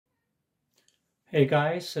Hey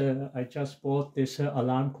guys, I just bought this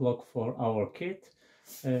alarm clock for our kid.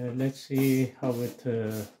 Let's see how it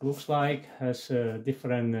looks like. Has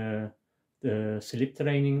different sleep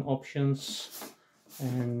training options,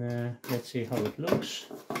 and let's see how it looks.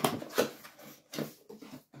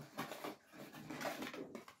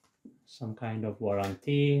 Some kind of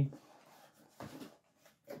warranty.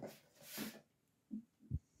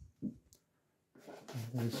 And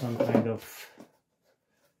then some kind of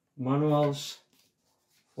manuals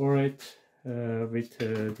for it with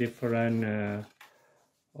different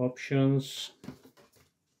options.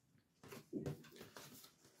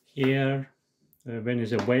 Here, when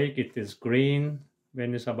it's awake, it is green.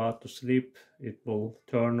 When it's about to sleep, it will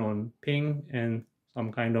turn on pink, and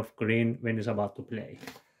some kind of green when it's about to play.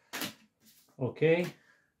 Okay,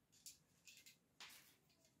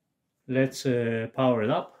 let's power it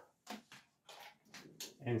up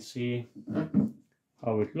and see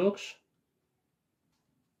how it looks.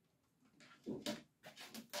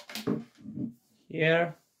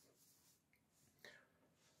 Here,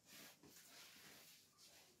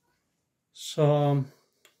 so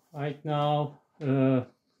right now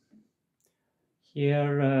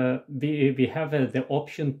here we have the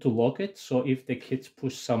option to lock it, so if the kids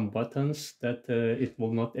push some buttons that it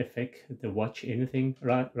will not affect the watch anything.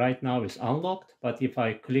 Right now it's unlocked, but if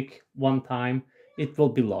I click one time it will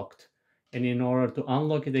be locked, and in order to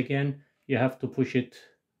unlock it again you have to push it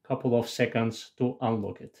a couple of seconds to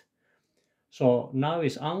unlock it. So now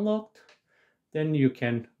it's unlocked. Then you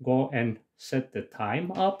can go and set the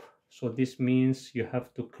time up. So this means you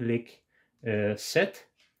have to click set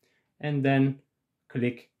and then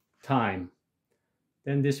click time.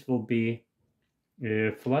 Then this will be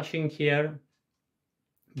flashing here.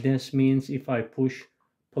 This means if I push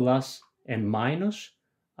plus and minus,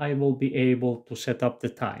 I will be able to set up the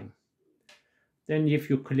time. Then if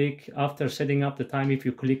you click, after setting up the time, if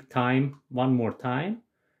you click time one more time,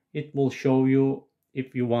 it will show you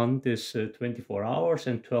if you want this 24 hours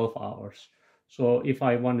and 12 hours. So if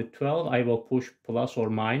I wanted 12, I will push plus or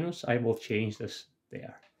minus. I will change this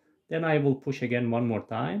there. Then I will push again one more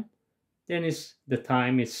time. Then the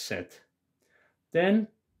time is set. Then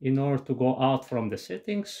in order to go out from the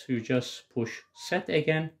settings, you just push set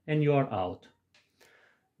again and you are out.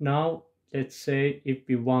 Now let's say if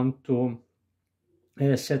we want to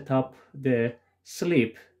set up the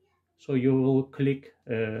sleep. So you will click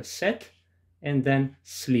set and then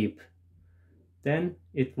sleep. Then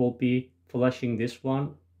it will be flashing this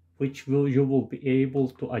one, which you will be able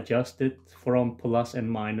to adjust it from plus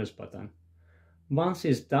and minus button. Once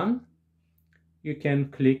it's done, you can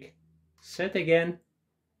click set again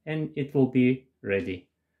and it will be ready.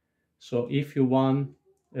 So if you want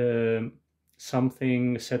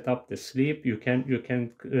something set up the sleep, you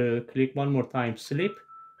can click one more time sleep,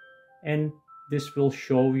 and this will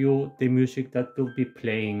show you the music that will be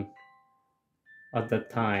playing at that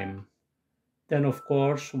time. Then of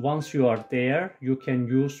course, once you are there, you can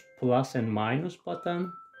use plus and minus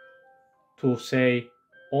button to say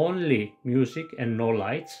only music and no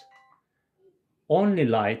lights, only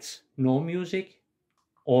lights, no music,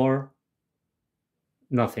 or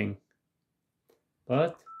nothing.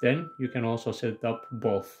 But then you can also set up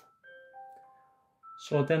both.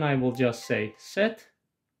 So then I will just say set,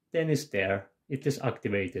 then it's there, it is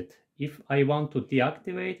activated. If I want to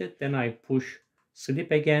deactivate it, then I push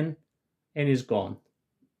sleep again and it's gone.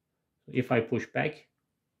 If I push back,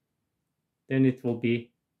 then it will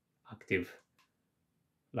be active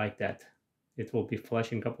like that. It will be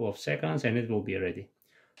flashing a couple of seconds and it will be ready.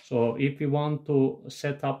 So if you want to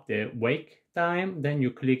set up the wake time, then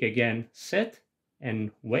you click again set and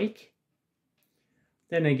wake.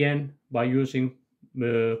 Then again, by using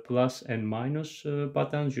plus and minus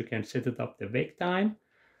buttons, you can set it up the wake time.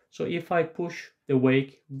 So if I push the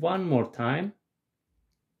wake one more time,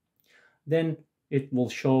 then it will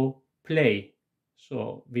show play.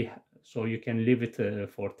 So you can leave it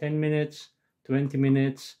for 10 minutes, 20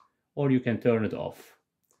 minutes, or you can turn it off.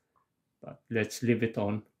 But let's leave it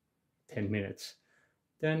on 10 minutes.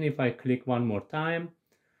 Then if I click one more time,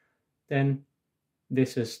 then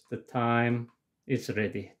this is the time it's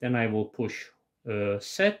ready. Then I will push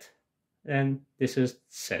set, and this is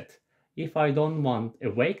set. If I don't want a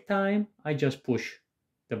wake time, I just push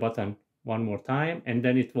the button one more time and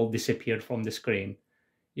then it will disappear from the screen.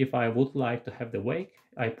 If I would like to have the wake,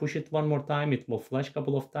 I push it one more time, it will flash a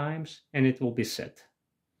couple of times and it will be set.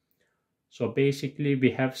 So basically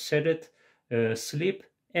we have set it sleep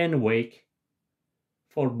and wake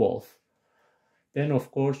for both. Then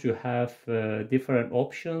of course you have different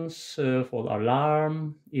options for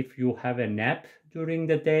alarm. If you have a nap during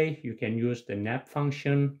the day, you can use the nap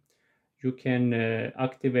function. you can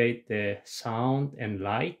activate the sound and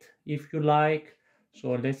light if you like.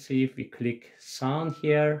 So let's see if we click sound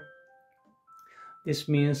here. This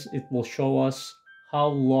means it will show us how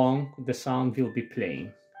long the sound will be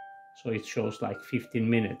playing. So it shows like 15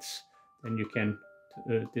 minutes. Then you can,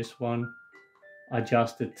 this one,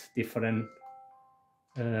 adjust it different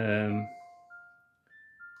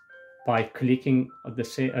by clicking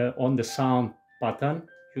on the sound button.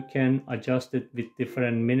 You can adjust it with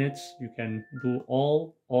different minutes. You can do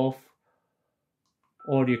all, off,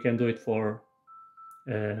 or you can do it for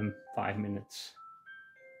 5 minutes.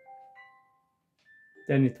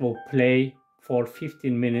 Then it will play for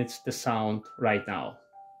 15 minutes the sound right now.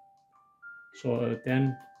 So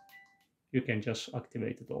then you can just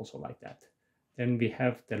activate it also like that. Then we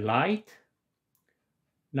have the light.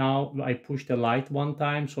 Now I push the light one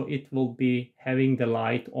time, so it will be having the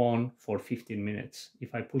light on for 15 minutes.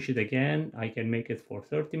 If I push it again, I can make it for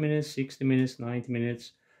 30 minutes, 60 minutes, 90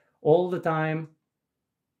 minutes, all the time,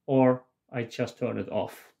 or I just turn it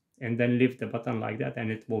off and then leave the button like that,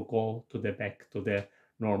 and it will go to the back to the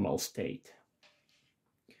normal state.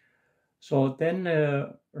 So then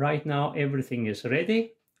right now everything is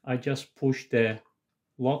ready. I just push the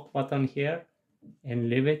lock button here and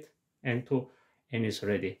leave it, and it's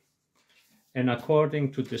ready. And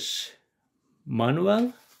according to this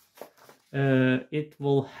manual, it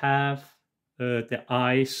will have the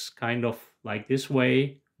eyes kind of like this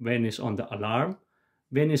way when it's on the alarm.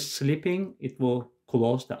 When it's sleeping, it will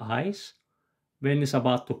close the eyes. When it's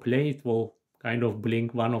about to play, it will kind of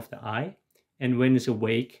blink one of the eye. And when it's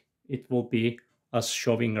awake, it will be as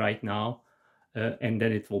showing right now, and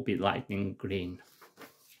then it will be lightning green.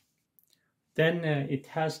 Then it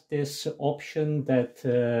has this option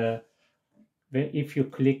that if you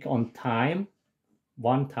click on time,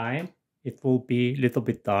 one time, it will be a little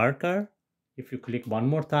bit darker. If you click one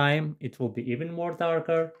more time, it will be even more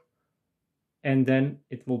darker. And then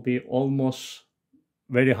it will be almost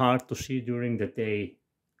very hard to see during the day,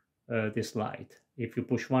 this light. If you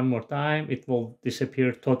push one more time, it will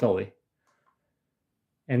disappear totally.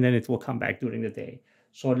 And then it will come back during the day.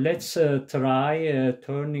 So let's try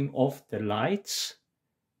turning off the lights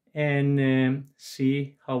and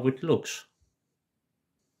see how it looks.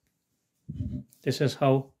 This is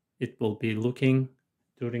how it will be looking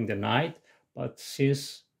during the night, but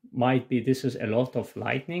since might be this is a lot of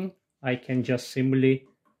lightning, I can just simply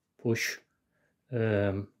push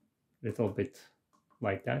little bit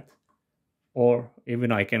like that, or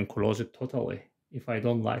even I can close it totally if I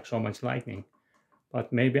don't like so much lightning.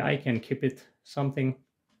 But maybe I can keep it something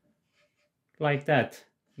like that,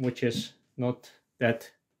 which is not that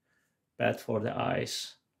bad for the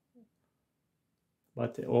eyes.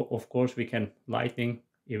 But of course we can lightning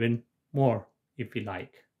even more if we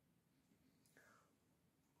like.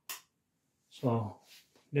 So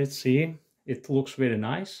let's see, it looks very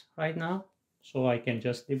nice right now. So I can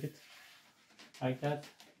just leave it like that,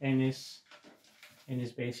 and it's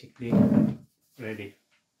basically ready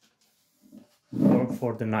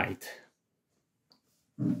for the night.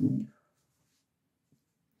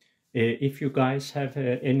 If you guys have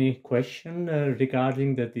any question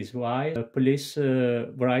regarding the device, please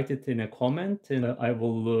write it in a comment, and I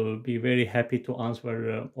will be very happy to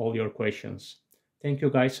answer all your questions. Thank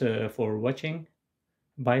you guys for watching.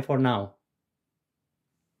 Bye for now.